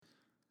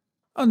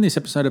On this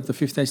episode of the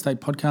Fifth Estate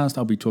podcast,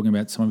 I'll be talking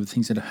about some of the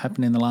things that have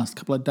happened in the last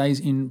couple of days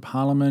in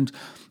Parliament,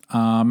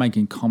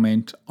 making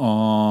comment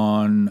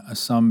on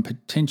some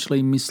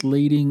potentially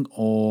misleading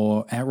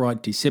or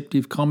outright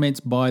deceptive comments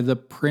by the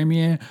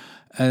Premier,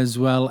 as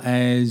well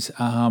as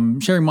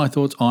sharing my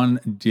thoughts on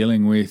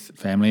dealing with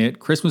family at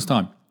Christmas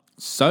time.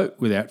 So,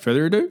 without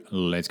further ado,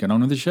 let's get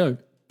on with the show.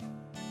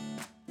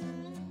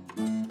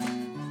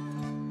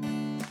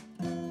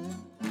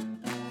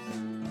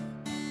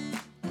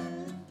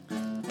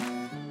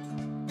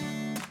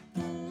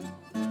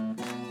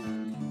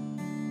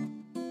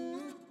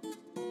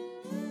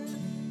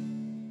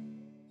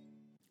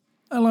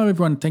 Hello,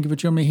 everyone. Thank you for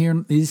joining me here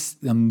on this,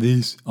 the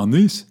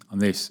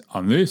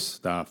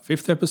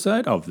fifth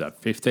episode of the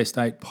Fifth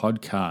Estate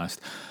podcast.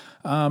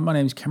 My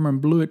name is Cameron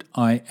Blewett.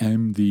 I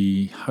am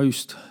the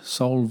host,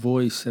 sole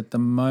voice at the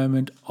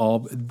moment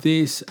of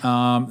this.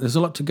 There's a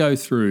lot to go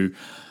through.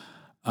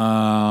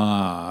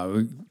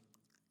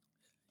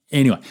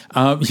 Getting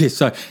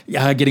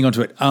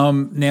onto it.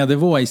 Now,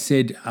 they've always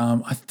said,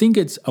 I think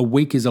it's a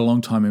week is a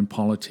long time in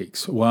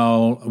politics.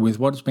 Well, with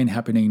what's been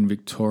happening in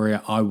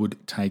Victoria, I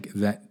would take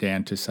that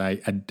down to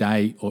say a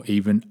day or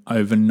even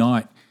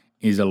overnight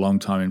is a long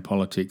time in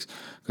politics,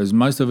 because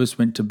most of us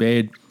went to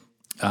bed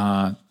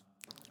on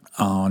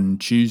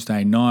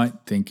Tuesday night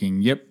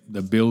thinking, yep,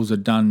 the bill's a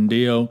done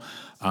deal.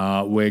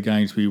 We're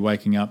going to be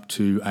waking up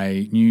to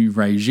a new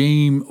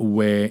regime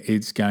where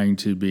it's going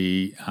to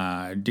be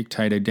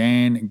Dictator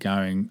Dan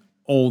going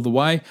all the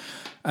way.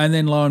 And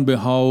then lo and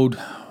behold,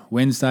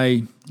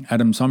 Wednesday,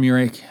 Adam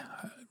Somyurek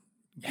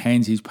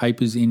hands his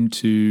papers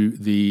into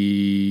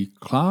the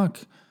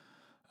clerk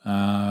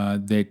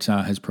that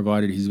has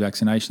provided his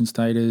vaccination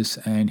status,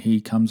 and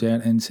he comes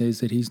out and says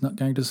that he's not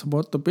going to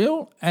support the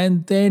bill.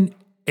 And then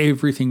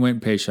everything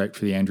went pear-shaped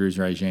for the Andrews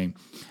regime.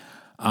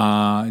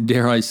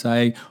 Dare I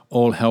say,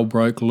 all hell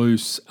broke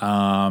loose.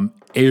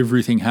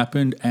 Everything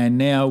happened, and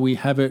now we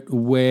have it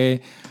where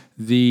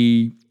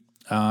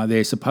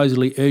their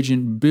supposedly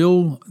urgent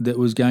bill that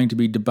was going to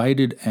be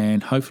debated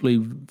and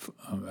hopefully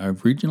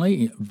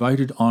originally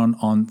voted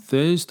on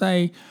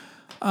Thursday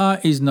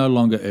is no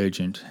longer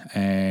urgent,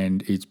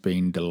 and it's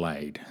been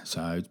delayed.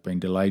 So it's been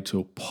delayed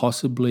till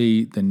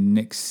possibly the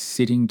next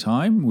sitting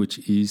time, which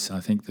is,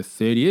 I think, the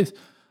 30th.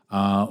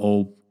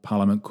 All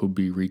Parliament could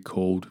be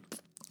recalled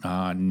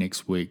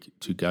next week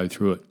to go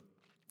through it.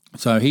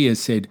 So he has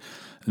said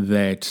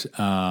that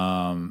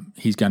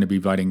he's going to be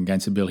voting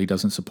against the bill. He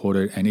doesn't support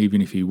it, and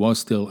even if he was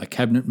still a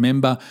cabinet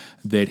member,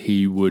 that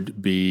he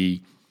would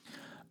be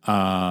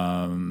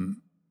going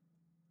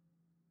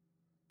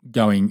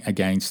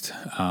against.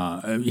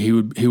 He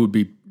would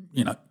be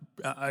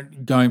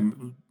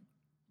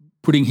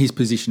putting his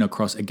position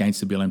across against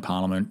the bill in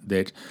Parliament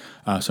that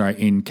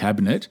in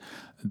cabinet,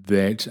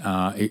 that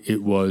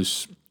it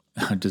was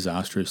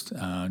disastrous,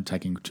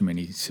 taking too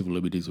many civil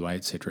liberties away,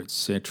 etc.,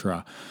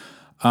 etc.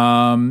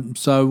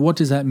 So what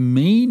does that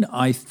mean?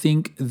 I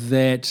think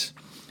that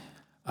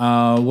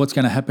what's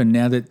going to happen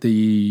now that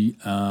the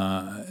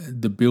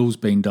bill's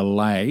been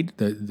delayed,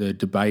 the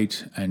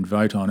debate and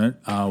vote on it,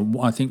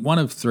 I think one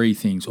of three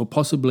things, or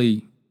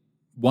possibly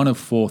one of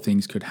four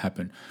things could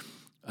happen.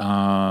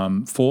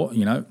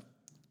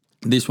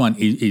 This one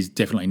is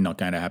definitely not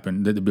going to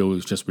happen, that the bill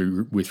is just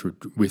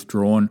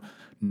withdrawn,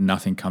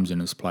 nothing comes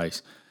in its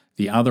place.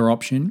 The other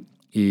option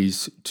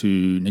is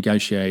to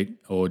negotiate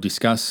or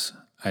discuss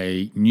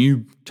a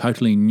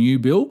totally new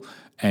bill,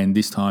 and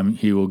this time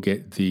he will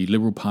get the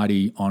Liberal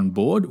Party on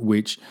board,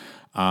 which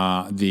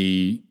at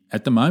the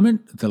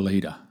moment, the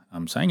leader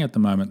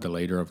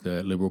of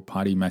the Liberal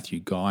Party, Matthew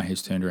Guy,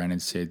 has turned around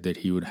and said that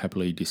he would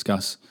happily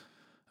discuss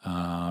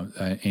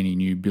any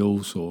new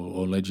bills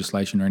or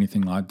legislation or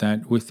anything like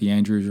that with the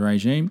Andrews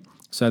regime.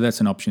 So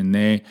that's an option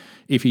there.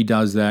 If he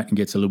does that and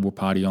gets the Liberal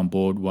Party on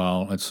board,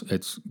 well,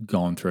 it's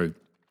gone through.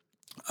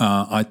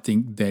 I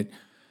think that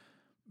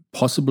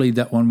possibly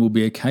that one will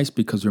be a case,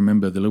 because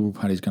remember, the Liberal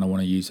Party is going to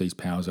want to use these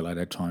powers at a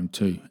later time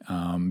too,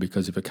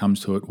 because if it comes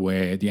to it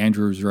where the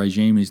Andrews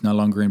regime is no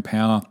longer in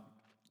power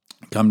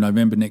come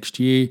November next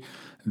year,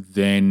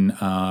 then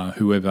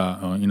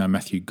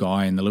Matthew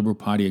Guy and the Liberal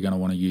Party are going to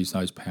want to use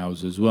those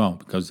powers as well,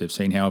 because they've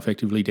seen how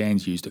effectively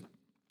Dan's used it.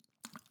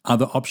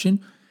 Other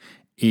option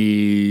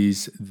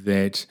is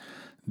that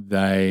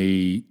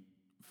they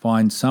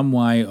find some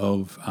way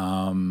of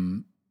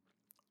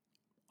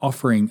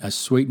offering a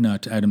sweetener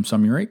to Adam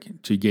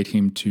Somyurek to get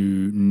him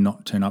to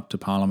not turn up to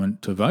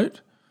Parliament to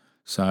vote.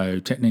 So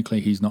technically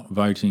he's not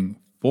voting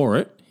for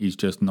it, he's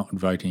just not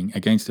voting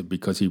against it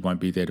because he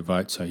won't be there to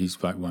vote, so his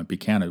vote won't be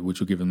counted, which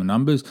will give him the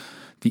numbers.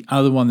 The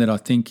other one that I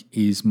think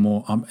is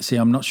more,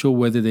 I'm not sure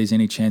whether there's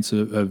any chance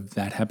of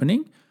that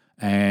happening.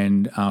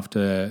 And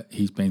after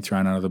he's been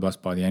thrown under the bus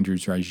by the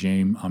Andrews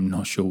regime, I'm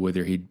not sure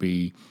whether he'd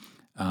be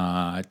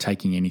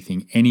taking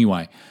anything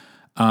anyway.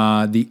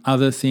 The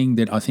other thing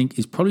that I think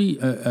is probably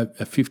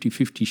a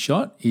 50-50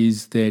 shot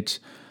is that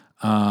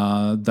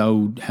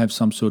they'll have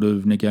some sort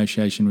of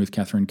negotiation with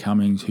Catherine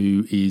Cummings,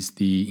 who is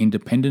the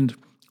independent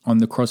on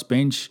the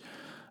crossbench,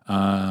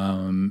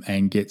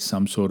 and get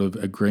some sort of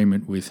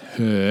agreement with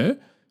her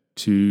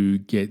to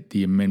get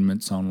the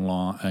amendments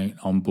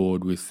on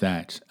board with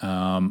that.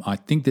 I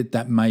think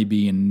that may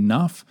be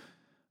enough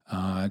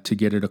to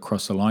get it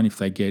across the line if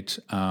they get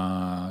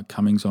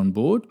Cummings on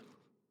board.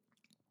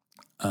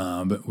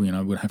 But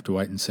we'll have to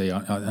wait and see.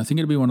 I think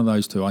it'll be one of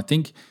those two. I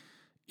think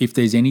if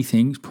there's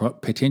anything,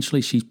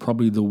 potentially she's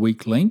probably the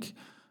weak link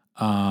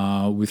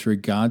with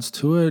regards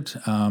to it.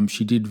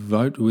 She did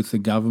vote with the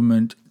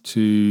government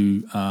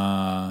to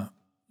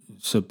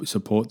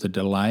support the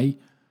delay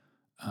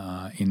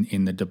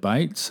in the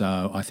debate.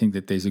 So I think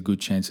that there's a good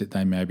chance that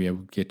they may be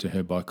able to get to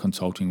her by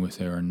consulting with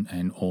her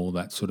and all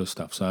that sort of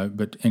stuff. So,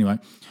 but anyway,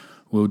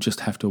 we'll just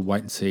have to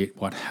wait and see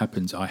what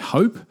happens. I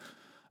hope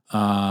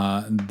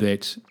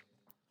that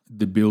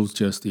the bill's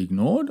just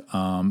ignored,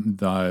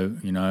 though,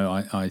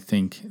 I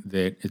think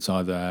that it's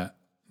either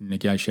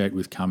negotiate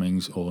with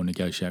Cummings or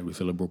negotiate with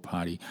the Liberal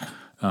Party.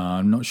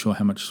 I'm not sure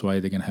how much sway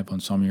they're going to have on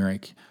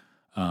Somyurek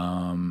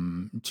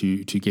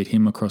to get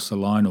him across the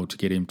line, or to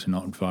get him to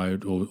not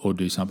vote, or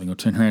do something, or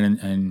turn around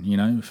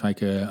and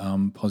fake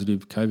a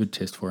positive COVID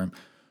test for him.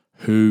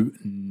 Who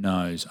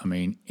knows? I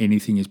mean,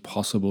 anything is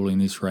possible in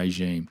this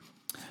regime.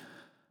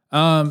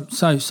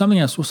 So something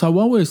else. So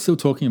while we're still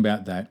talking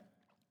about that,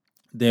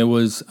 there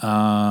was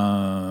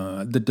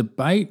the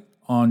debate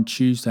on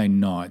Tuesday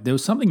night. There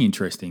was something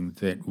interesting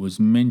that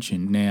was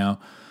mentioned. Now,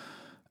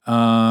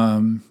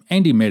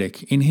 Andy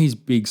Medic, in his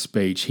big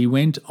speech, he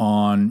went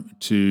on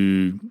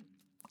to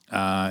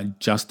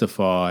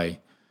justify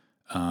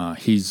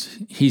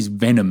his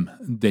venom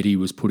that he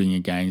was putting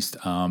against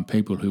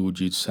people who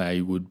you'd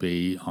say would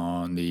be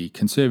on the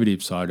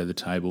conservative side of the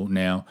table.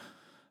 Now,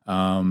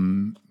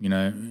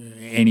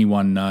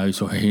 anyone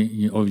knows, or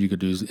all you could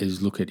do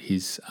is look at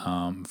his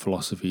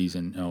philosophies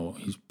or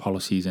his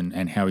policies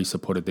and how he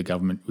supported the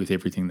government with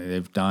everything that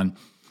they've done.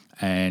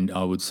 And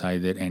I would say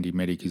that Andy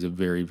Medic is a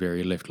very,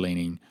 very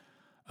left-leaning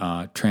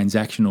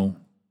transactional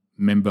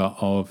member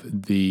of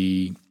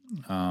the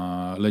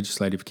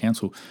Legislative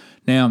Council.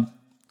 Now,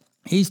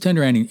 he's turned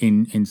around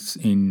in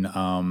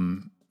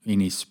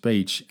his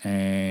speech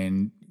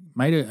and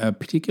made a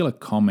particular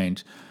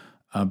comment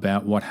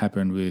about what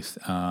happened with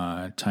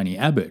Tony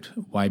Abbott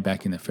way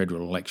back in the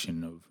federal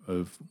election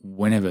of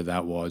whenever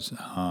that was,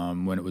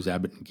 when it was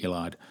Abbott and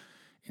Gillard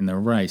in the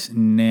race.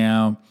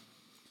 Now,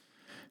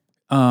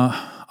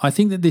 I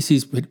think that this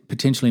is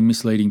potentially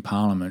misleading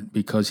Parliament,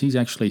 because he's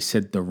actually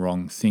said the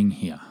wrong thing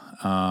here.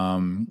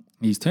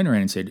 He's turned around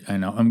and said,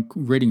 and I'm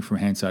reading from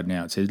Hansard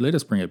now, it says, "Let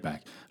us bring it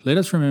back. Let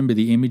us remember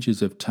the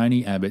images of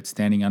Tony Abbott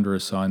standing under a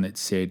sign that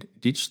said,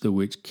 'Ditch the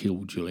witch,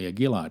 kill Julia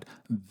Gillard.'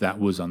 That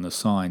was on the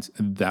signs.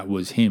 That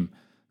was him.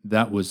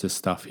 That was the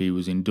stuff he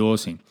was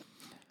endorsing."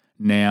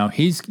 Now,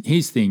 his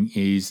thing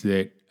is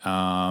that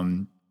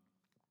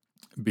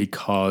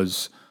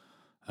because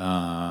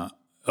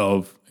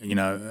of,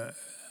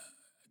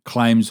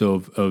 claims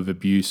of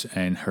abuse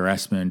and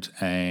harassment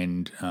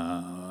and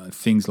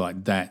things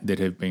like that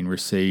have been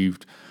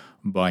received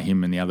by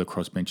him and the other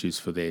crossbenchers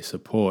for their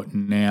support.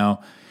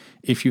 Now,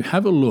 if you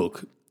have a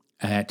look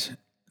at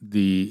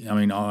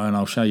and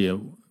I'll show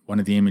you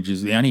one of the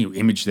images, the only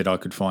image that I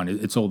could find,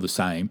 it's all the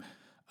same.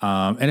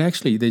 And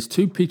actually, there's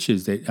two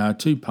pictures,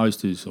 two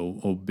posters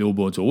or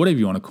billboards or whatever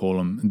you want to call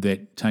them,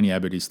 that Tony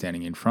Abbott is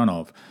standing in front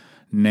of.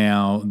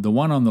 Now, the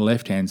one on the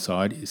left-hand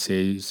side, it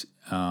says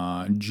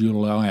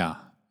Julia.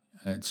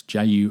 It's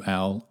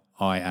Juliar,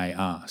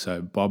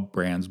 so Bob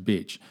Brown's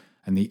bitch.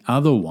 And the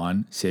other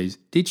one says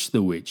 "Ditch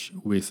the witch,"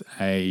 with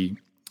a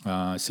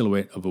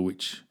silhouette of a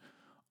witch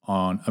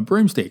on a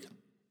broomstick.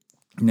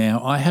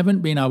 Now, I haven't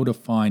been able to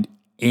find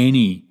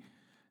any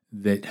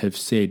that have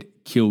said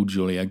 "kill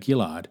Julia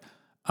Gillard."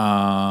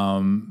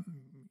 I'm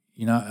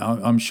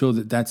sure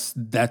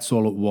that's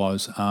all it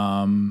was.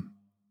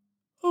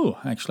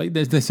 Actually,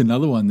 there's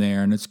another one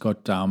there, and it's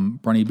got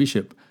Bronnie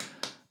Bishop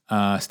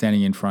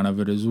standing in front of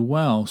it as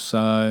well.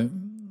 So,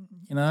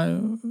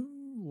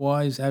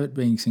 why is Abbott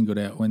being singled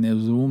out when there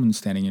was a woman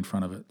standing in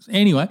front of it?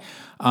 Anyway,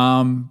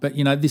 but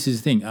this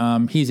is the thing.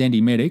 Here's Andy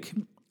Medic,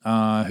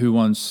 who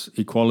wants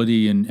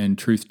equality and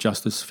truth,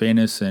 justice,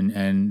 fairness,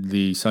 and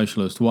the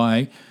socialist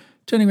way,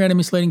 turning around and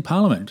misleading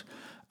Parliament.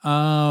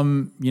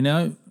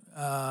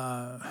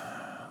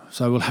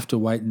 So we'll have to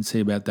wait and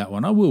see about that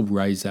one. I will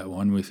raise that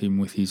one with him,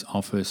 with his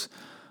office,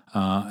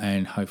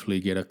 and hopefully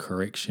get a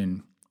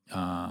correction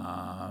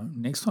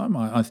next time.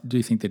 I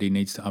do think that he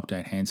needs to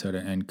update Hansard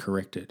and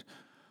correct it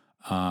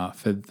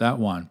for that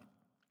one.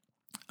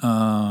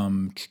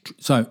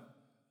 So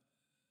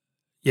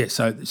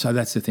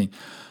that's the thing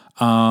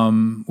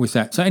with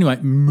that. So anyway,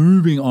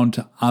 moving on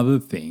to other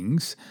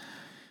things,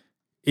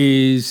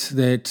 is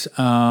that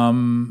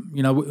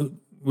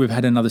we've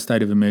had another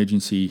state of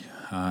emergency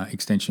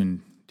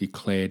extension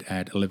declared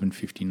at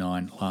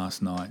 11:59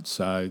 last night.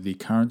 So the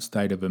current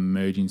state of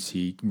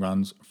emergency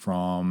runs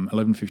from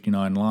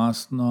 11:59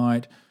 last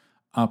night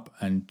up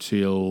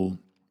until,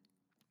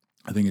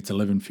 I think it's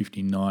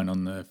 11:59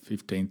 on the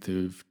 15th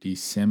of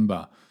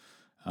December.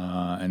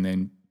 And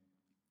then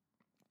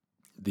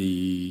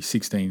the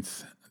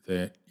 16th,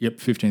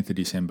 15th of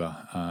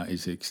December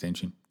is the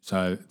extension.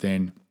 So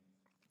then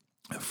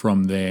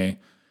from there,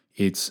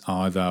 it's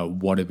either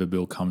whatever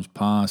bill comes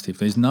past. If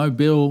there's no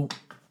bill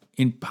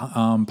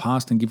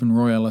passed and given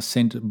royal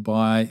assent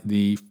by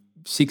the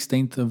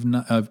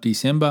 16th of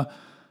December,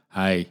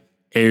 hey,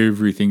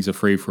 everything's a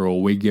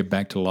free-for-all. We get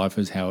back to life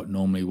as how it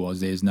normally was.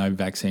 There's no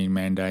vaccine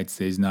mandates.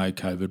 There's no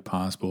COVID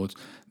passports.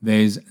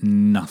 There's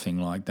nothing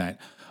like that.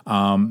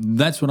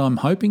 That's what I'm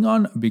hoping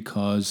on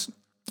because,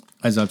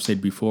 as I've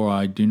said before,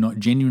 I do not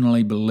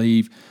genuinely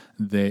believe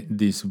that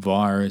this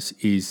virus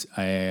is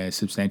a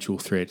substantial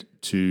threat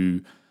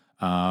to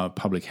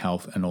public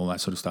health and all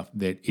that sort of stuff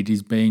that it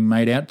is being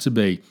made out to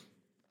be.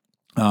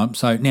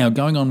 So now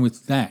going on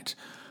with that,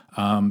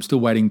 still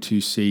waiting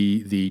to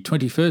see the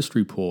 21st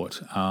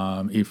report.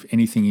 If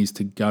anything is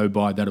to go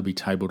by, that'll be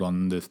tabled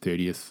on the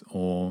 30th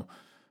or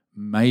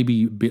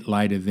maybe a bit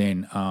later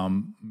then.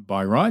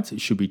 By rights,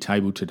 it should be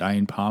tabled today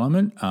in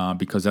Parliament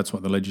because that's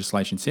what the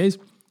legislation says,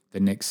 the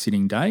next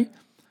sitting day.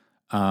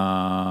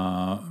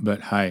 But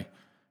hey,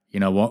 you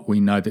know what? We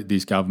know that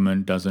this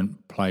government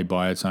doesn't play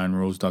by its own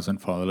rules, doesn't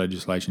follow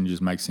legislation,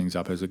 just makes things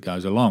up as it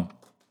goes along.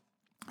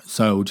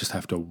 So we'll just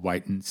have to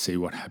wait and see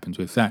what happens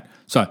with that.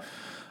 So,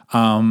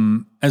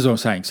 as I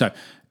was saying, so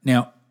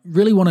now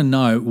really want to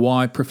know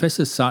why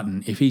Professor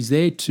Sutton, if he's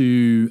there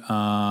to,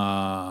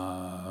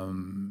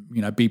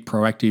 be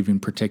proactive in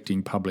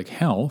protecting public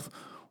health,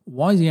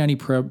 why is he only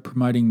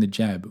promoting the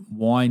jab?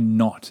 Why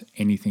not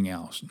anything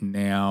else?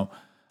 Now,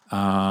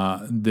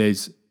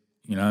 there's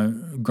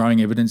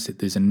growing evidence that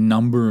there's a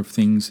number of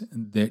things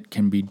that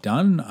can be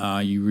done.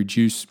 You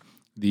reduce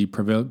the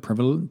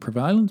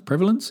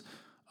prevalence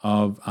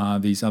of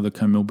these other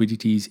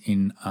comorbidities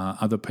in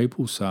other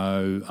people.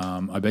 So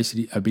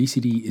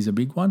obesity is a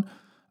big one,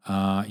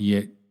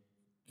 yet,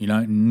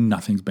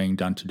 nothing's being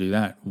done to do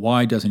that.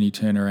 Why doesn't he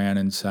turn around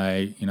and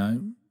say,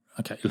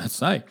 okay, let's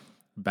say,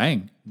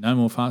 bang, no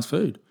more fast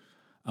food.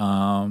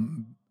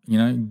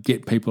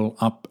 Get people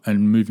up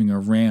and moving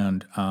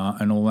around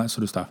and all that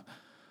sort of stuff.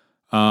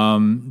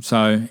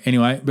 So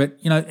anyway, but,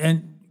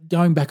 and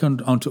going back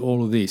onto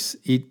all of this,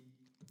 it's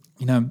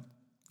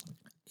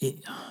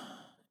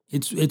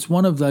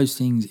one of those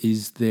things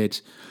is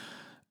that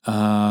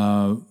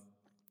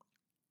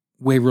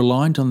we're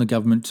reliant on the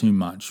government too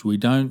much. We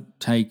don't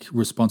take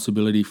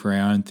responsibility for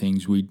our own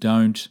things. We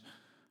don't,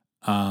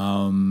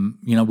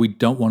 we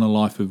don't want a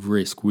life of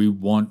risk. We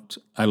want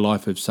a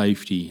life of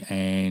safety,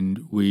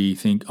 and we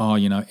think,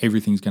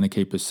 everything's going to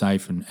keep us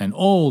safe and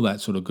all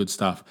that sort of good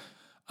stuff.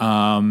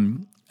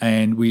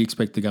 And we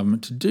expect the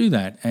government to do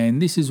that.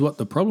 And this is what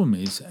the problem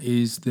is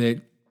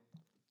that,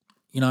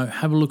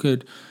 have a look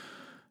at,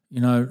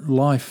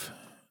 life,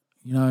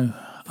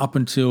 up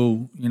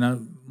until,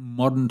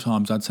 modern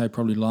times, I'd say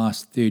probably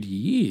last 30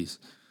 years,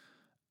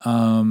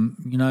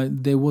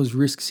 there was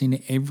risks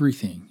in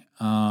everything.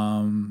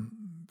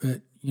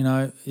 But,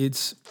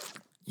 it's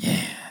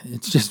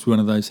just one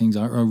of those things.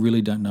 I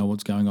really don't know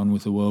what's going on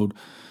with the world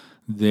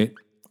that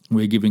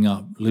we're giving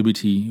up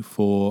liberty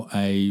for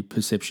a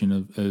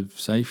perception of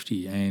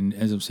safety. And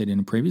as I've said in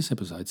a previous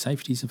episode,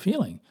 safety is a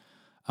feeling.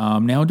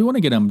 Now, I do want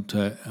to get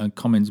to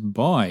comments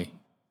by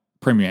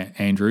Premier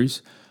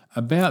Andrews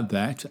about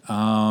that.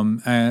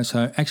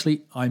 So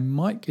actually, I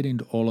might get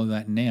into all of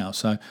that now.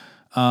 So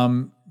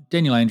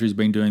Daniel Andrews has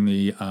been doing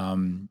the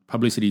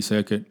publicity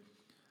circuit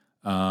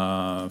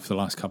for the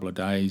last couple of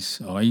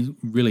days. He's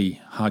really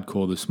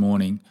hardcore this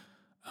morning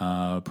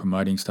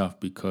promoting stuff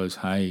because,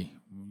 hey,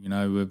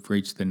 we've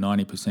reached the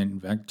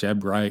 90%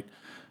 jab rate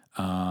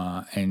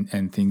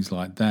and things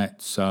like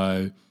that.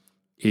 So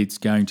it's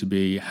going to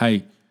be,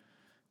 hey,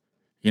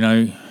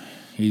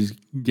 he's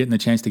getting the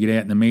chance to get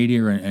out in the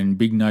media and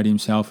big note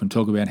himself and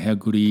talk about how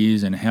good he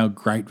is and how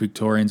great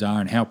Victorians are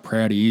and how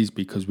proud he is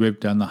because we've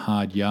done the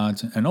hard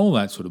yards and all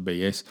that sort of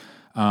BS.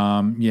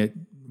 Yet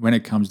when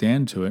it comes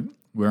down to it,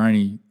 we're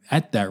only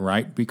at that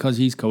rate because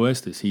he's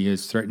coerced us. He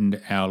has threatened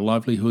our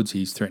livelihoods.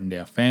 He's threatened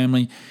our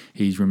family.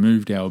 He's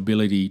removed our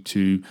ability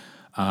to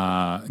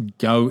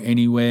go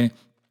anywhere.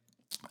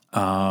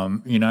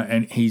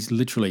 And he's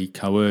literally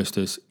coerced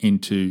us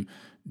into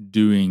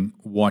doing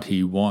what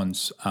he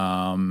wants.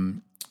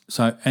 So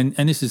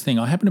this is the thing.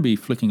 I happen to be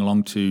flicking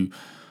along to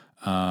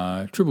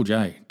Triple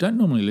J. Don't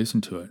normally listen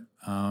to it.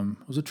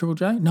 Was it Triple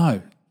J?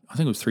 No, I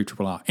think it was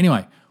 3RRR.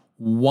 Anyway,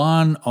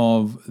 one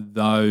of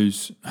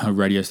those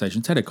radio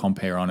stations had a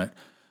compare on it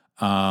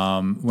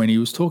when he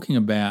was talking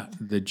about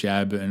the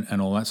jab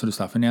and all that sort of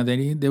stuff. And now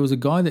there was a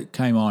guy that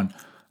came on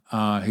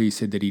who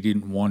said that he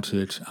didn't want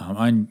it.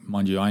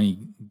 Mind you, I only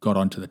got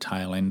onto the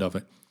tail end of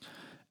it.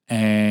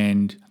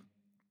 And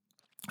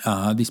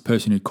this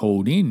person who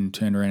called in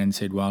turned around and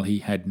said, well, he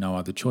had no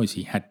other choice.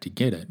 He had to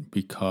get it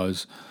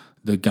because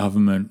the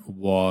government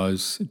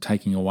was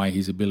taking away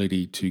his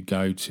ability to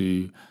go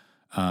to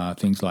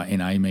things like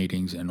NA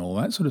meetings and all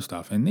that sort of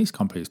stuff. And these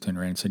compares turned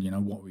around and said,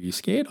 what were you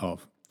scared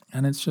of?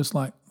 And it's just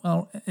like,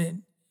 well,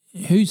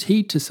 who's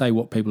he to say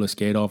what people are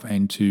scared of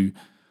and to,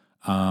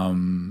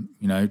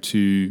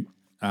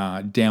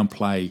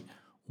 downplay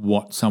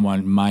what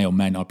someone may or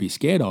may not be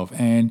scared of?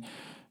 And,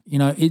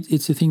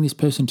 it's the thing. This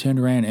person turned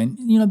around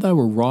and they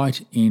were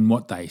right in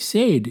what they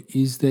said.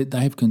 Is that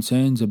they have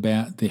concerns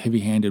about the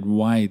heavy-handed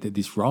way that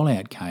this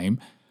rollout came,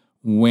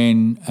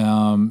 when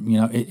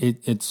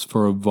it's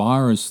for a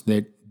virus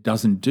that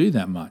doesn't do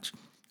that much,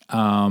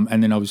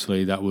 and then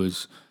obviously that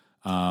was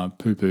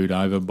poo-pooed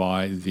over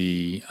by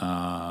the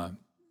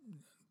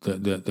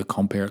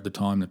compere at the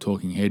time, the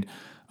talking head,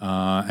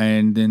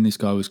 and then this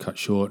guy was cut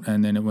short,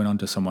 and then it went on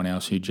to someone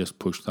else who just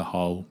pushed the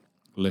whole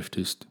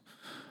leftist,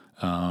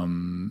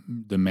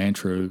 the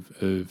mantra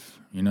of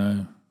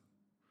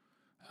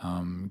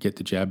get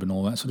the jab and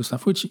all that sort of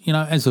stuff, which,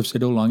 as I've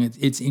said all along,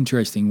 it's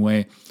interesting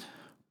where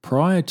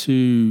prior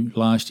to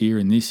last year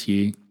and this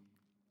year,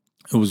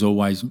 it was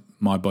always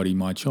my body,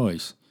 my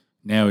choice.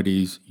 Now it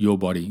is your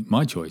body,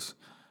 my choice.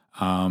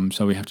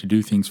 So we have to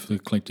do things for the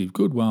collective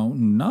good. Well,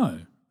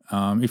 no.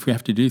 If we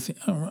have to do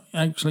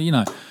actually,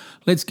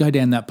 let's go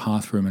down that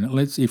path for a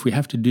minute. If we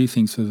have to do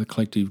things for the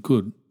collective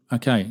good,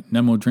 okay,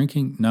 no more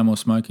drinking, no more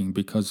smoking,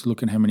 because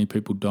look at how many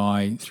people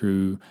die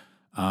through,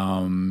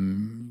 have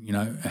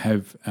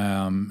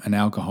an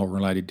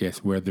alcohol-related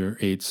death, whether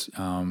it's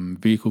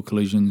vehicle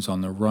collisions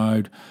on the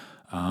road,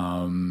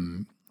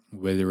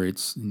 whether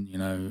it's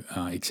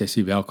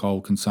excessive alcohol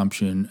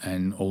consumption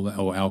and all that,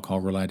 or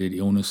alcohol-related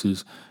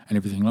illnesses and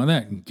everything like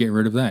that. Get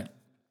rid of that.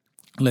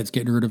 Let's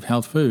get rid of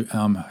fast food,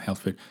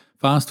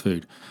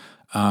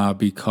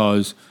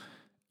 because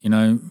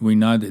we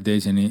know that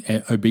there's an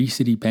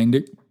obesity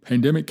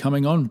pandemic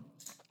coming on,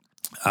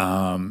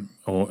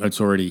 or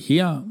it's already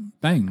here.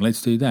 Bang,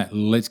 let's do that.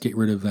 Let's get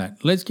rid of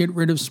that. Let's get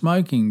rid of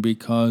smoking,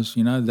 because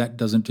that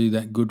doesn't do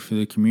that good for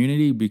the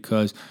community,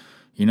 because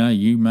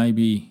you may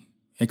be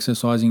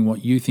exercising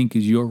what you think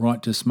is your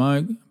right to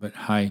smoke, but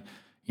hey,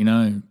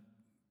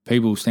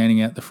 people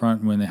standing out the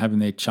front when they're having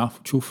their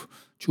chuff,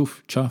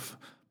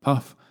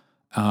 puff,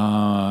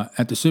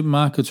 at the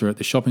supermarkets or at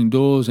the shopping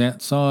doors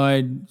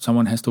outside,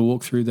 someone has to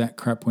walk through that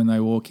crap when they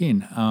walk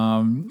in.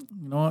 You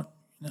know what?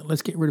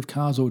 Let's get rid of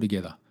cars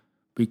altogether,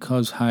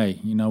 because, hey,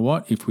 you know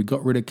what? If we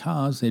got rid of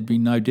cars, there'd be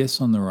no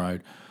deaths on the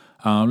road.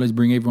 Let's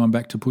bring everyone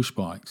back to push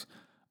bikes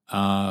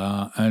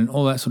and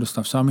all that sort of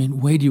stuff. So, I mean,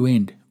 where do you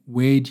end?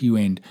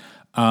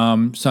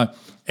 So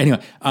anyway,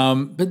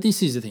 but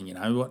this is the thing,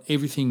 what?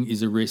 Everything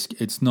is a risk.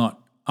 It's not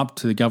up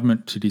to the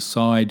government to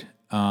decide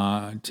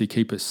to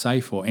keep us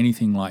safe or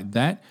anything like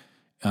that.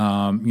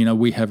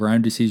 We have our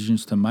own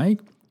decisions to make.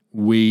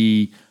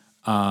 We,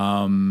 let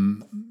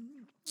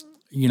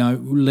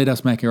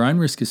us make our own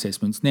risk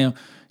assessments. Now,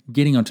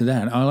 getting onto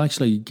that, I'll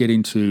actually get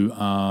into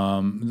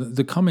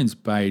the comments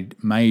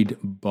made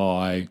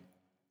by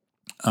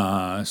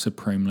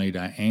Supreme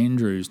Leader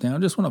Andrews. Now, I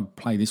just want to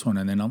play this one,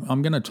 and then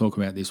I'm going to talk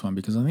about this one,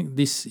 because I think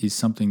this is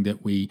something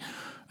that we,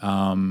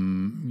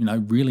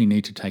 really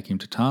need to take him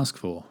to task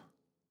for.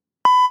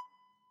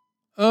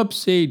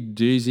 Oopsie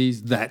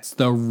doozies, that's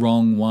the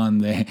wrong one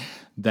there.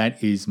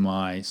 That is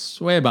my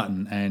swear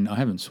button, and I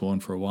haven't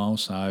sworn for a while,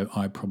 so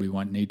I probably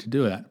won't need to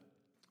do that.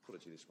 Put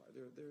it to you this way,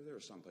 there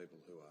are some people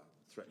who are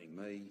threatening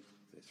me,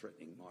 they're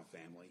threatening my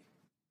family.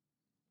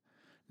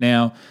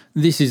 Now,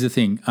 this is the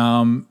thing.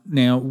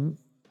 Now,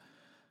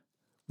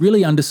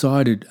 really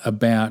undecided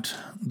about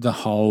the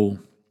whole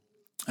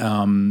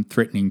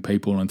threatening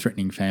people and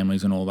threatening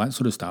families and all that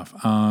sort of stuff.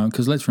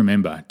 Because let's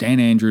remember, Dan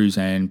Andrews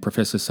and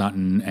Professor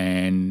Sutton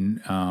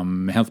and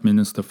Health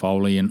Minister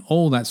Foley and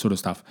all that sort of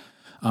stuff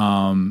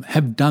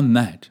have done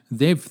that.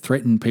 They've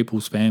threatened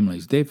people's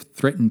families. They've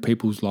threatened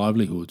people's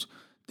livelihoods.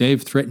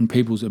 They've threatened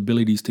people's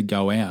abilities to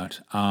go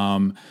out.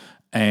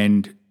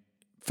 And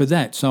for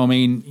that, so I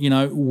mean,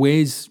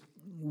 where's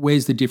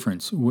the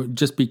difference?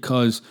 Just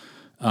because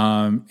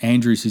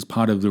Andrews is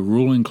part of the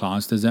ruling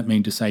class, does that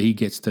mean to say he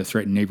gets to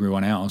threaten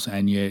everyone else?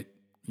 And yet,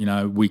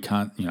 we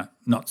can't,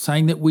 not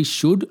saying that we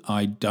should.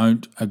 I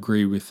don't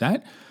agree with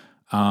that.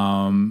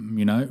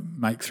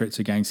 Make threats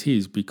against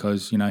his,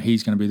 because,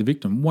 he's going to be the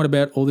victim. What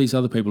about all these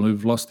other people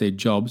who've lost their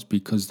jobs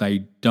because they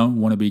don't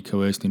want to be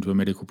coerced into a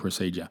medical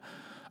procedure?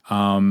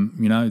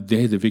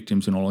 They're the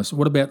victims in all this.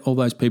 What about all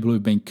those people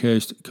who've been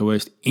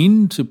coerced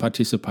into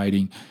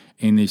participating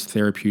in this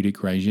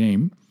therapeutic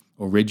regime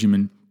or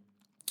regimen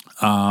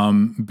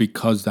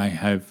because they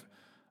have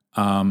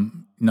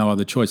no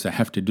other choice? They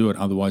have to do it,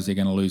 otherwise they're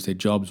going to lose their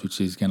jobs,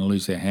 which is going to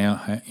lose their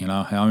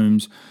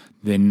homes.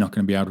 They're not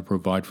going to be able to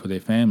provide for their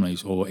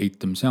families or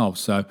eat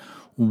themselves. So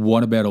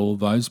what about all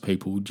those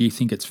people? Do you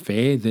think it's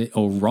fair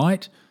or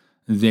right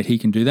that he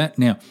can do that?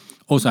 Now,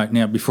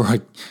 before I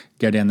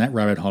go down that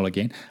rabbit hole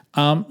again,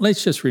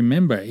 let's just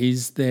remember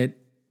is that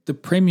the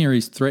Premier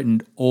is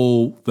threatened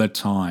all the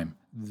time.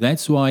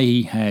 That's why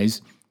he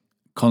has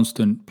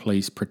constant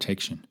police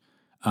protection.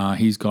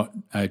 He's got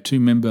a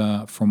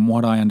from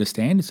what I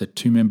understand, it's a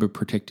 2-member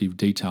protective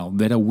detail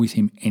that are with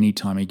him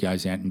anytime he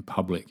goes out in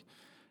public.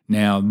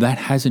 Now, that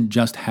hasn't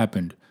just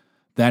happened.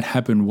 That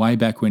happened way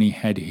back when he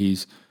had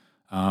his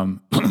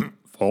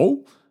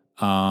fall,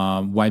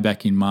 way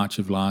back in March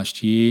of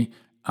last year.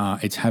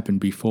 It's happened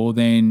before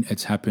then.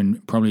 It's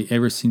happened probably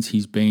ever since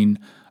he's been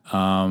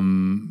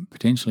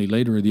potentially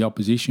leader of the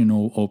opposition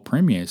or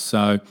premier.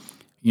 So,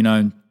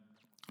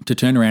 to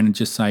turn around and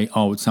just say,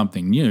 oh, it's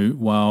something new,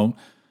 well,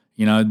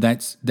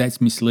 that's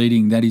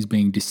misleading, that is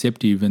being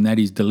deceptive, and that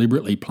is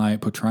deliberately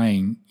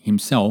portraying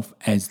himself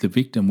as the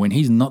victim when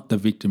he's not the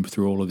victim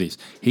through all of this.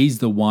 He's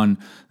the one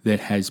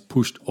that has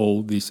pushed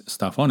all this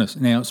stuff on us.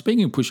 Now,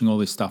 speaking of pushing all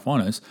this stuff on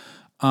us,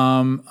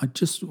 I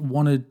just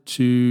wanted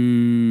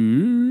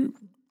to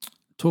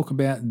talk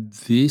about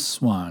this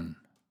one.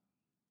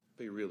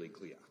 Be really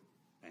clear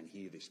and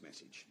hear this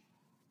message.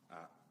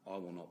 I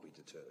will not be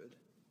deterred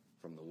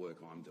from the work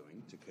I'm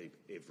doing to keep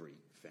every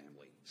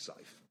family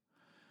safe.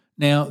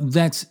 Now,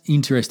 that's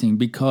interesting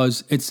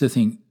because it's the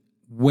thing.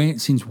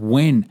 Since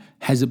when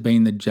has it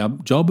been the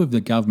job of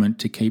the government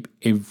to keep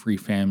every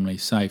family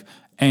safe?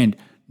 And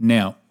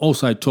now,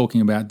 also talking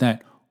about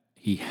that,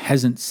 he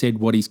hasn't said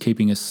what he's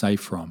keeping us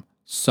safe from.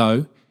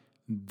 So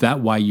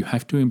that way you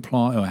have to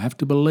imply or have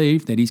to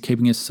believe that he's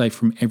keeping us safe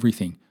from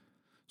everything.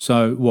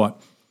 So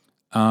what?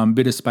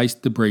 Bit of space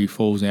debris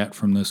falls out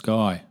from the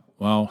sky.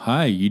 Well,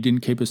 hey, you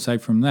didn't keep us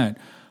safe from that.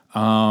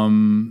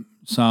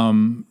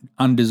 Some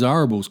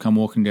undesirables come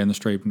walking down the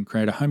street and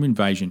create a home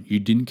invasion. You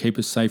didn't keep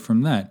us safe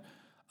from that.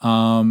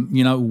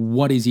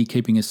 What is he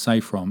keeping us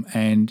safe from?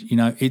 And,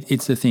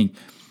 it's the thing.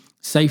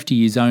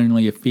 Safety is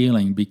only a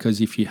feeling,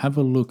 because if you have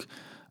a look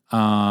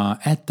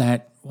at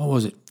that, what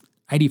was it?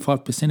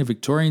 85% of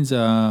Victorians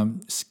are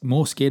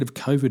more scared of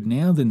COVID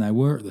now than they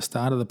were at the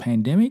start of the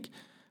pandemic.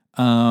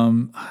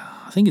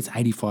 I think it's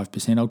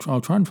 85%.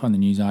 I'll try and find the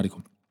news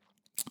article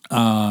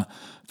for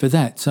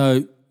that.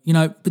 So,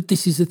 but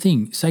this is the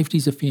thing. Safety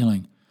is a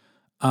feeling.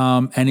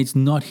 And it's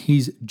not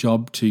his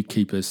job to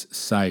keep us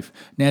safe.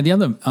 Now, the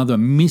other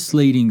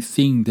misleading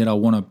thing that I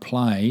want to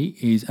play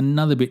is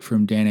another bit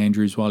from Dan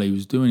Andrews while he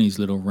was doing his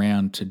little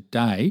round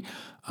today,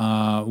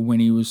 when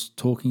he was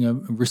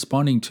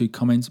responding to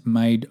comments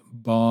made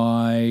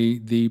by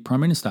the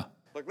Prime Minister.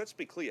 Look, let's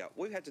be clear.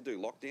 We had to do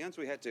lockdowns.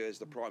 We had to, as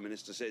the Prime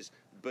Minister says,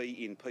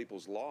 be in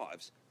people's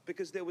lives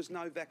because there was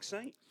no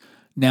vaccine.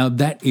 Now,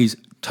 that is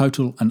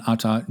total and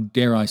utter,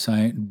 dare I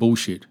say it,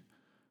 bullshit.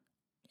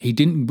 We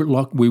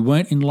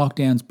weren't in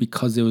lockdowns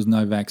because there was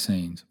no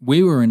vaccines.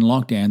 We were in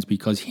lockdowns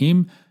because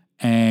him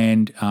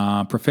and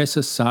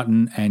Professor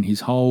Sutton and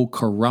his whole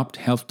corrupt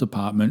health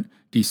department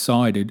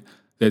decided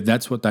that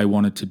that's what they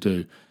wanted to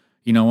do.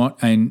 You know what?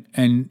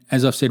 And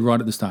as I've said right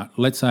at the start,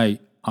 let's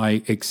say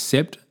I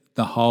accept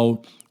the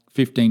whole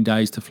 14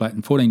 days to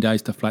flatten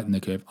the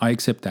curve. I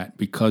accept that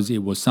because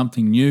it was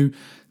something new.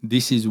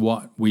 This is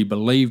what we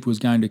believed was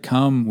going to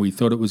come. We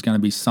thought it was going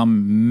to be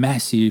some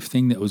massive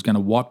thing that was going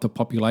to wipe the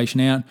population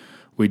out.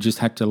 We just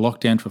had to lock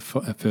down for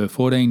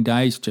 14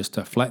 days just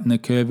to flatten the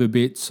curve a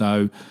bit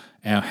so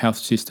our health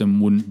system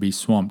wouldn't be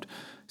swamped.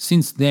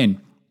 Since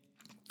then,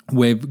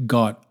 we've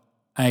got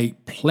a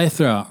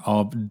plethora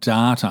of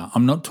data.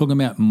 I'm not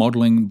talking about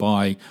modelling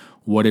by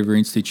whatever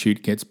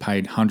institute gets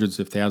paid hundreds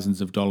of thousands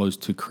of dollars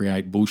to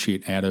create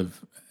bullshit out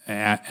of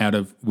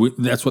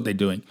that's what they're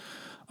doing,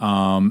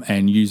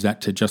 and use that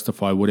to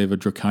justify whatever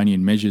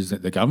draconian measures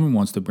that the government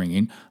wants to bring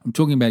in. I'm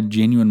talking about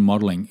genuine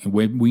modelling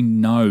where we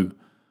know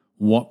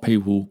what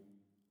people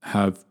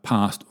have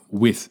passed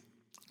with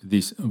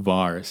this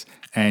virus,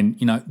 and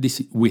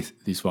this with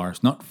this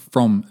virus, not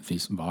from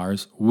this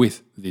virus,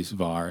 with this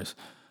virus,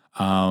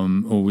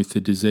 or with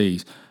the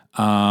disease.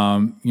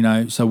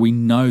 So we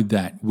know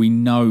that. We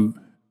know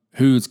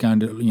who it's going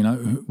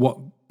to, what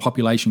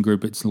population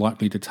group it's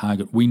likely to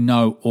target. We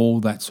know all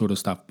that sort of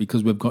stuff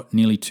because we've got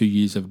nearly 2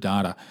 years of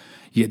data,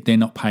 yet they're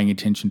not paying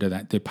attention to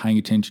that. They're paying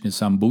attention to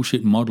some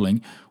bullshit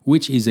modelling,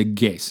 which is a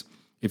guess.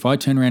 If I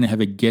turn around and have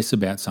a guess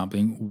about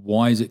something,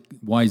 why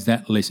is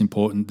that less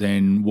important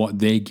than what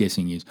their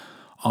guessing is?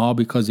 Oh,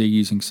 because they're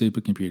using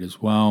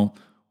supercomputers. Well,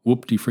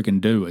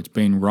 whoop-de-frickin-do. It's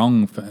been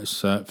wrong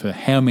for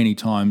how many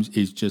times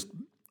is just,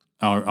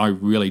 I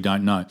really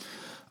don't know.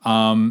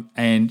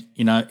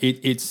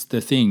 It's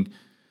the thing.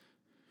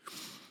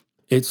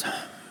 It's,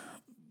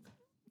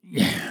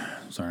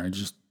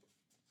 just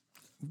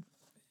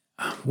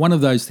one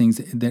of those things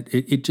that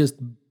it just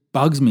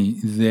bugs me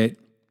that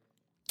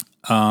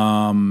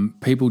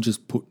people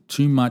just put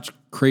too much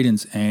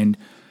credence and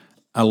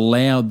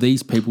allow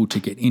these people to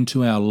get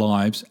into our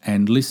lives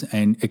and listen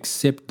and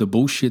accept the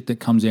bullshit that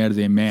comes out of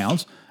their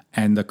mouths,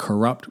 and the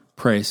corrupt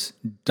press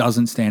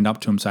doesn't stand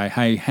up to them and say,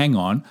 hey, hang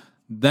on,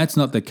 that's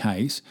not the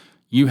case.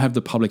 You have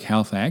the Public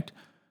Health Act,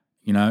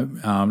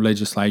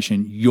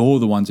 legislation. You're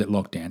the ones that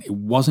locked down. It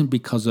wasn't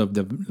because of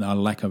the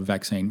lack of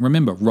vaccine.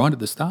 Remember, right at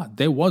the start,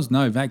 there was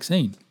no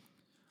vaccine.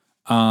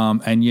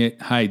 And yet,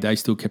 hey, they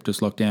still kept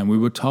us locked down. We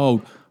were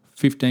told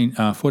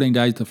 14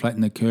 days to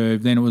flatten the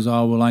curve. Then it was,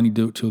 we'll only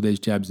do it till there's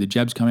jabs. The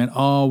jabs come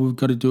out. We've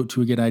got to do it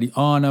till we get 80.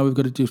 Oh, no, we've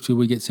got to do it till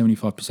we get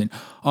 75%.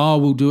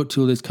 We'll do it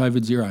till there's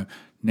COVID zero.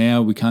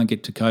 Now we can't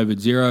get to COVID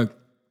zero.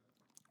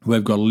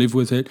 We've got to live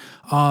with it.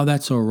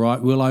 That's all right.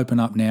 We'll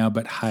open up now.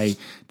 But hey,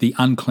 the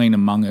unclean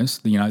among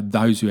us,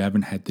 those who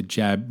haven't had the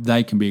jab,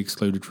 they can be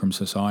excluded from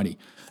society.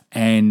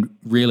 And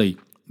really,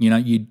 you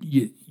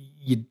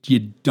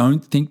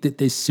don't think that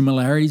there's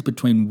similarities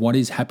between what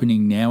is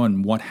happening now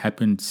and what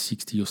happened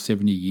 60 or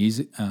 70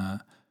 years,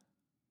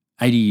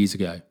 80 years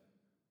ago.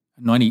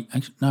 90,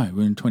 actually, no,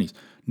 we're in the 20s,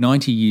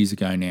 90 years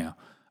ago now.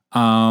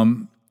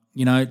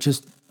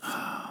 Just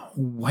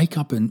wake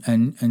up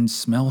and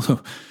smell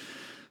the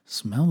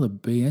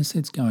BS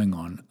that's going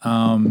on.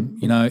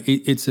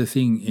 It's the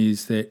thing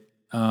is that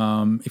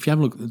if you have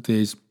a look,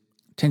 there's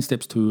 10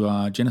 steps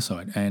to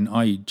genocide, and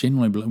I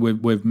genuinely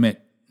believe we've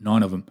met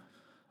 9 of them.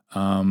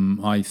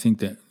 I think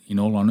that, in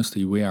all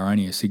honesty, we are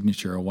only a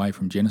signature away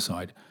from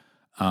genocide.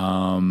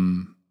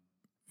 And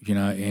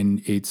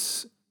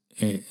it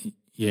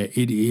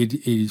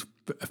is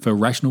for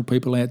rational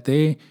people out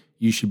there.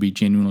 You should be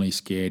genuinely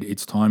scared.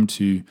 It's time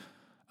to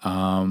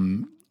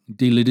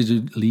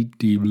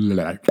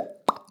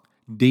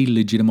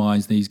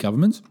delegitimize these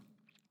governments.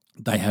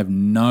 They have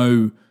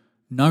no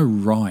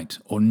right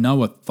or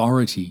no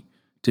authority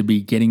to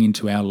be getting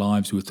into our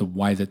lives with the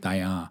way that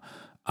they are.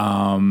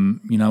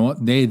 You know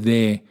what? They're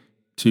there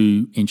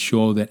to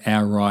ensure that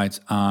our rights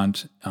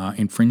aren't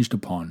infringed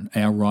upon,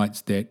 our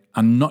rights that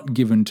are not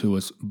given to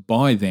us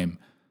by them.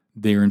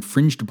 They're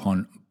infringed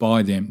upon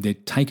by them. They're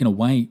taken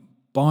away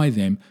by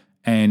them,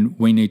 and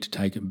we need to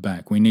take it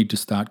back. We need to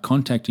start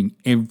contacting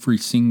every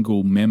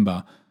single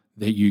member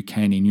that you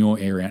can in your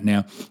area.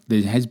 Now,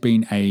 there has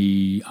been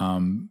a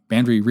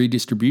boundary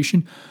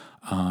redistribution,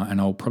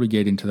 and I'll probably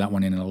get into that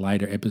one in a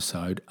later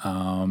episode.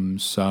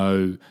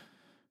 So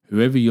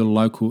whoever your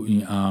local,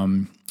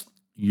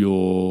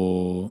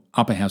 your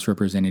upper house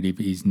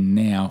representative is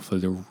now for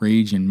the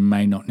region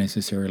may not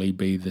necessarily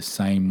be the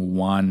same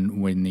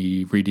one when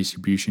the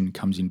redistribution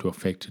comes into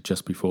effect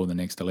just before the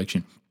next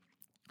election.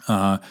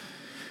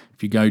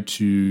 If you go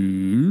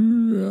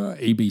to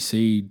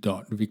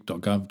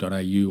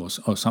ebc.vic.gov.au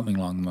or something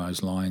along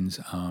those lines,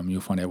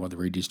 you'll find out what the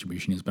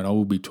redistribution is, but I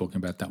will be talking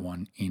about that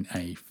one in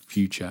a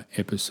future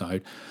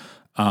episode.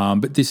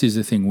 But this is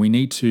the thing. We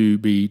need to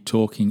be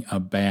talking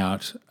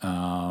about,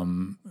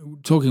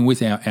 talking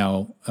with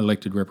our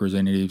elected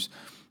representatives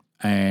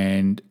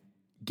and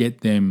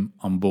get them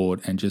on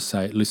board and just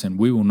say, listen,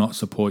 we will not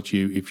support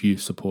you if you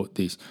support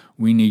this.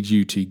 We need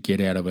you to get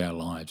out of our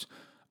lives.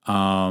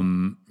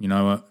 For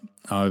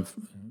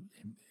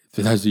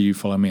those of you who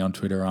follow me on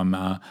Twitter,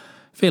 I'm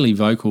fairly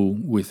vocal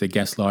with the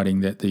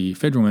gaslighting that the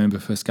federal member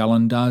for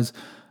Scullin does.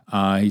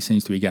 He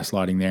seems to be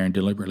gaslighting there and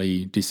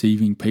deliberately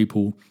deceiving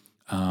people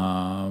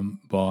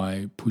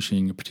by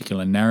pushing a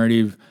particular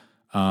narrative.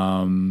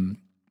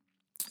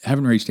 Haven't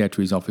reached out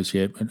to his office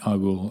yet, but I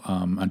will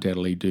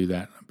undoubtedly do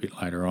that a bit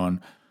later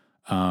on.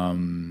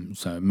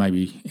 So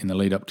maybe in the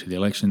lead up to the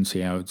election, see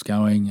how it's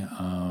going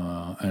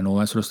and all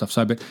that sort of stuff.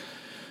 So, but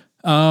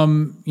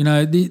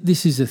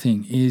this is the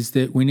thing: is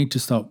that we need to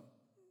stop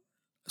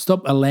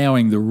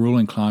allowing the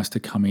ruling class to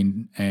come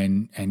in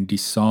and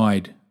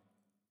decide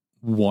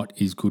what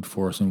is good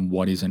for us and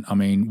what isn't. I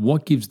mean,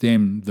 what gives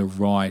them the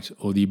right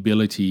or the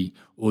ability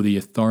or the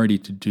authority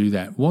to do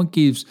that? What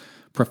gives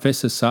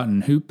Professor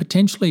Sutton, who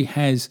potentially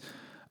has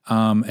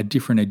a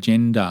different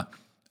agenda,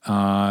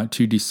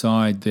 to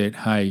decide that,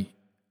 hey,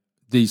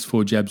 these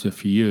 4 jabs are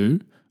for you,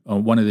 or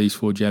one of these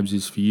 4 jabs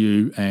is for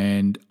you,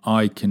 and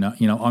I can,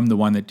 I'm the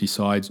one that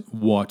decides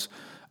what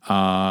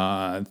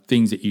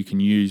things that you can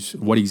use,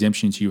 what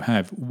exemptions you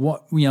have.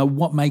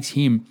 What makes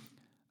him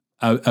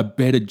a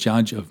better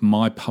judge of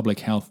my public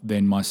health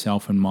than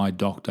myself and my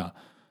doctor?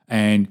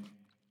 And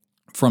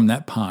from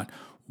that part,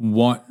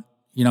 why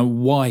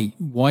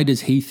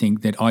does he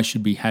think that I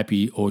should be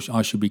happy or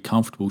I should be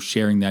comfortable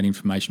sharing that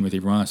information with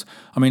everyone else?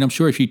 I mean, I'm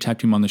sure if you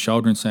tapped him on the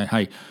shoulder and say,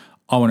 hey,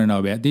 I want to know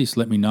about this,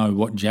 let me know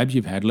what jabs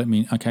you've had,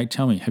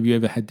 tell me, have you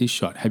ever had this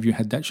shot? Have you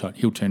had that shot?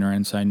 He'll turn around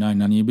and say, no,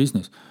 none of your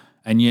business.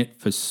 And yet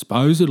for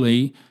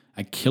supposedly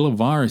a killer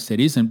virus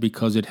that isn't,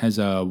 because it has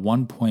a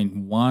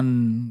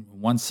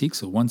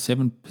 1.116 or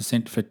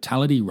 17%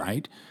 fatality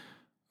rate,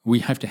 we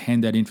have to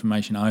hand that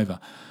information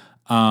over.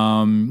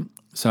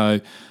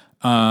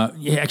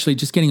 Actually,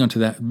 just getting onto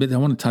that, but I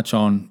want to touch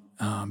on,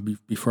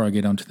 before I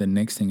get on to the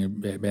next thing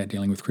about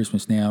dealing with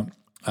Christmas now,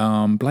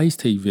 Blaze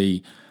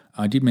TV,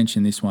 I did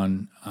mention this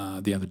one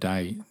the other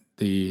day,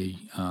 the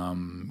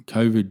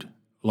COVID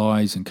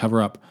lies and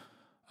cover-up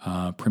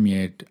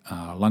premiered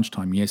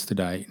lunchtime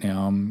yesterday.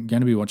 Now, I'm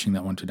going to be watching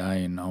that one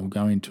today, and I'll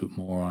go into it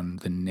more on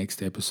the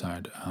next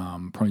episode,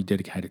 probably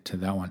dedicate it to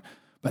that one.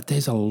 But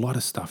there's a lot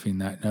of stuff in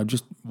that. I've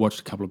just watched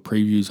a couple of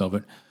previews of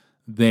it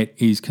that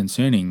is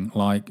concerning,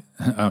 like,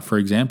 for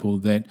example,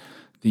 that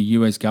the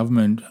US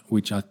government,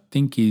 which I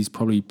think is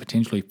probably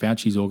potentially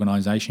Fauci's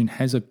organisation,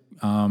 has a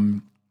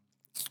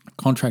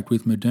contract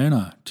with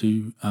Moderna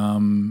to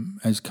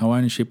as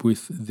co-ownership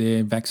with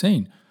their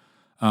vaccine.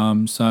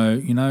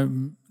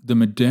 The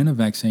Moderna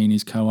vaccine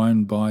is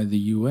co-owned by the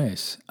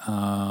US.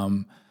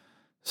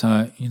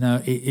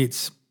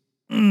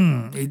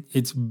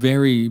 It's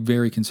very,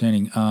 very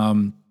concerning.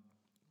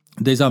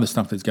 There's other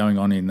stuff that's going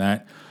on in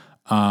that.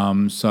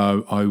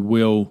 So I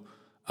will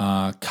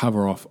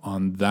cover off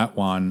on that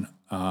one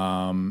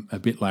a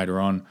bit later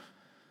on.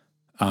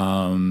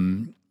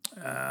 In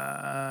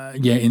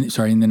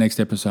the next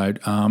episode.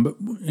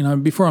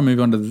 But before I move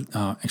on to,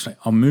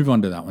 I'll move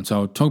on to that one.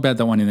 So I'll talk about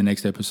that one in the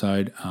next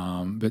episode.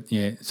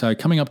 So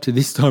coming up to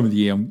this time of the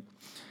year,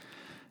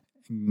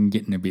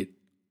 getting a bit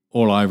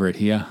all over it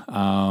here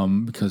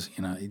because,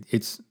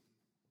 it's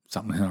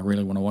something that I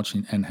really want to watch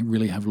and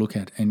really have a look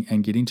at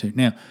and get into.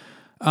 Now,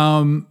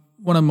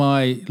 one of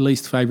my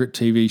least favourite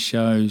TV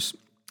shows,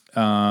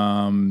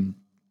 what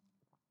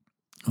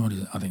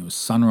is it? I think it was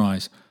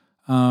Sunrise,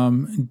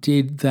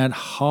 did that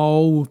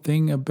whole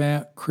thing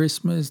about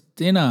Christmas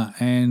dinner,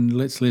 and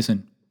let's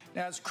listen.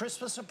 Now, as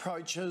Christmas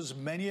approaches,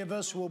 many of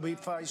us will be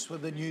faced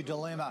with a new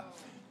dilemma: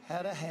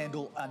 how to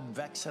handle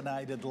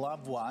unvaccinated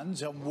loved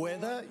ones and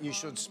whether you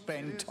should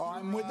spend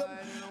time with them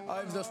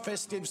over the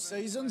festive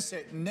season,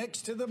 sit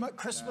next to them at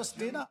Christmas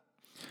dinner.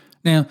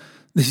 Now,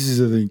 this is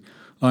the thing,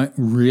 like,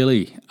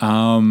 really,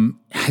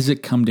 has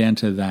it come down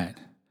to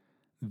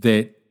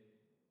that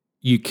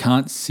you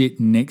can't sit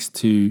next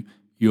to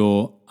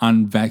your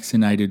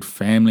unvaccinated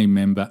family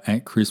member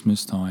at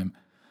Christmas time?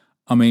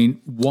 I mean,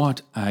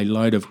 what a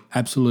load of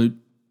absolute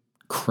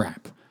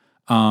crap.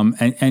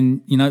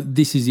 And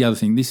this is the other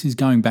thing. This is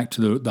going back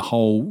to the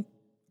whole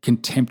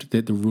contempt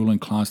that the ruling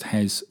class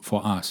has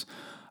for us.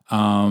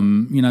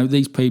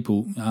 These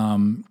people,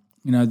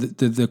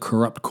 the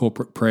corrupt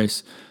corporate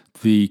press,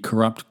 the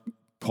corrupt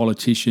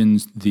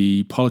politicians,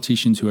 the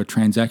politicians who are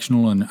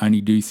transactional and only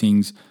do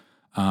things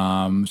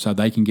so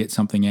they can get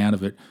something out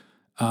of it.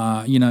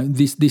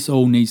 This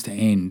all needs to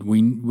end.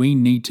 We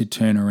need to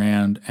turn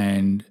around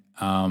and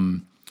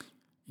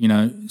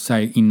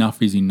say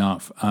enough is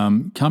enough.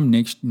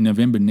 Come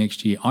November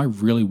next year, I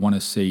really want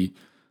to see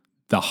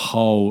the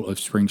whole of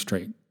Spring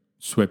Street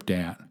swept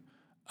out.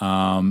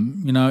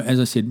 As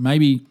I said,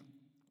 maybe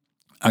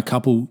a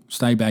couple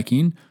stay back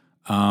in.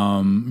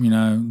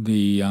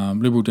 The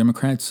Liberal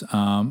Democrats,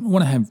 I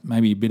want to have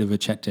maybe a bit of a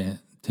chat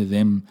to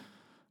them.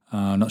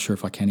 Not sure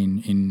if I can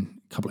in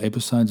a couple of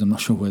episodes. I'm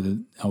not sure whether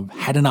I've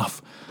had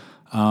enough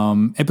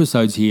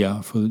episodes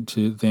here for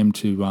them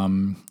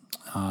to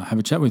have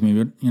a chat with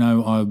me. But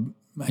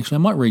I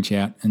might reach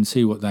out and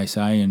see what they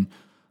say and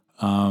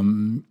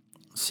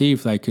see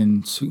if they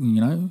can sue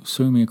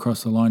me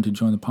across the line to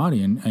join the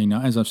party. And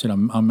as I've said,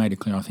 I made it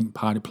clear. I think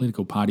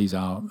political parties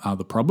are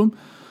the problem.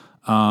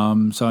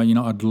 So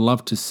I'd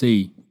love to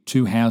see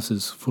 2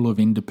 houses full of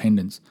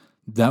independents.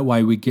 That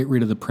way we get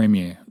rid of the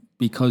Premier,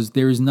 because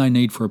there is no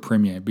need for a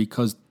Premier,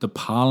 because the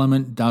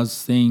Parliament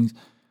does things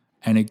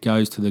and it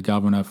goes to the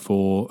Governor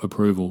for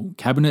approval.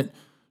 Cabinet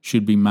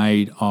should be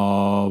made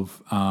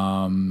of,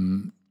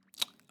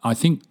 I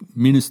think,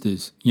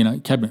 ministers,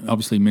 Cabinet,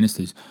 obviously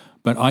ministers,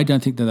 but I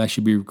don't think that they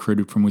should be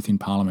recruited from within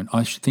Parliament.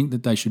 I think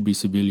that they should be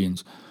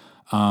civilians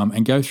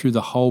and go through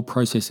the whole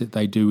process that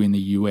they do in the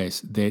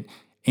US, that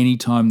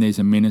anytime there's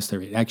a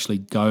minister, it actually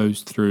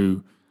goes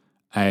through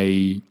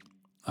a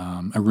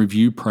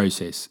review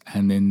process,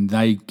 and then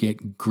they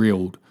get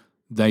grilled,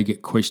 they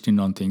get questioned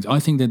on things. I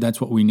think that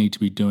that's what we need to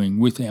be doing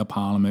with our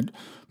Parliament.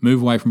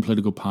 Move away from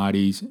political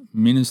parties.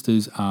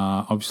 Ministers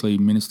are obviously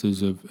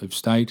ministers of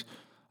state,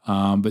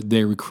 but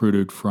they're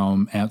recruited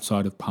from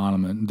outside of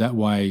Parliament. That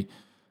way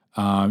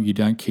you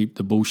don't keep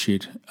the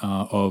bullshit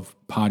of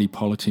party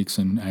politics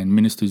and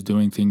ministers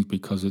doing things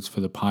because it's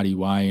for the party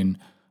way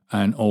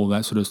and all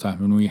that sort of stuff.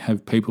 And we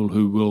have people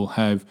who will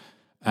have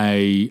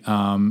a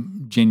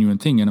genuine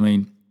thing. And I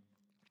mean,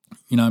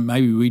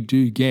 maybe we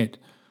do get,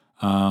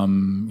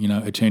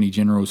 attorney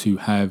generals who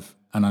have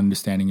an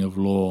understanding of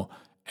law,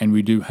 and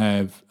we do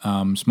have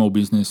small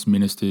business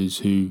ministers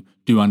who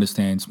do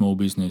understand small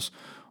business,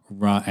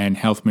 and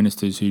health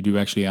ministers who do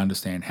actually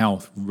understand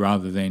health,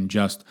 rather than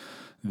just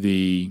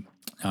the,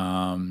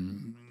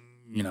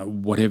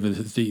 whatever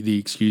the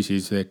excuse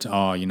is that,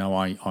 I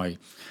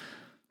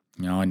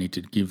need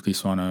to give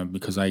this one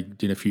because they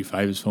did a few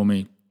favours for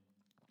me.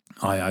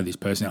 I owe this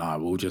person,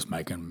 we'll just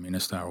make him a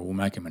minister, or we'll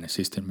make him an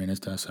assistant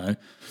minister. So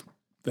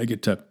they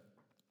get to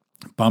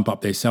bump up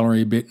their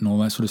salary a bit and all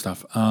that sort of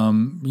stuff.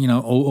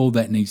 All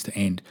that needs to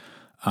end.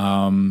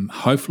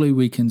 Hopefully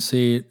we can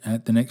see it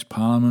at the next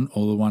Parliament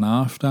or the one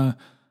after.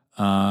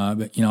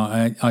 But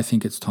I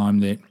think it's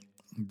time that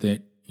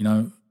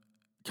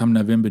come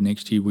November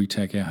next year, we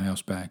take our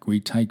house back. We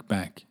take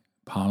back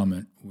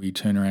Parliament. We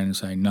turn around and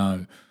say,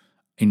 no,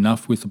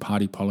 enough with the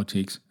party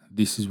politics.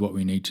 This is what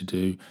we need to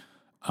do.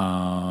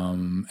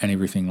 And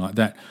everything like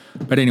that.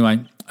 But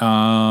anyway,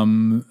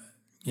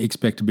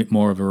 expect a bit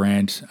more of a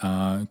rant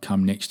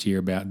come next year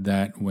about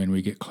that when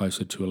we get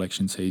closer to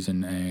election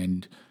season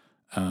and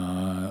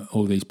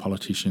all these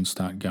politicians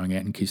start going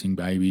out and kissing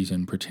babies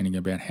and pretending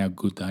about how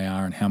good they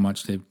are and how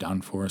much they've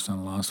done for us in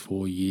the last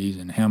 4 years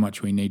and how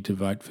much we need to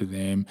vote for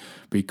them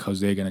because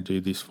they're going to do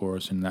this for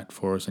us and that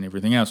for us and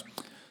everything else.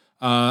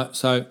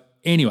 So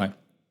anyway,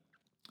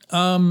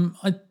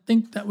 I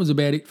think that was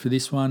about it for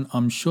this one.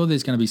 I'm sure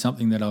there's going to be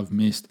something that I've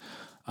missed.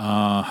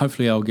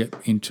 Hopefully I'll get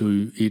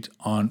into it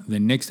on the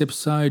next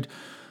episode.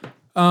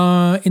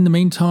 In the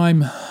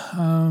meantime,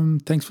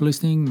 thanks for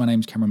listening. My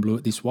name's Cameron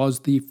Blewett. This was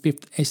the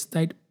Fifth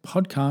Estate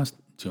Podcast.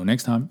 Till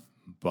next time,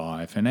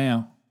 bye for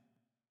now.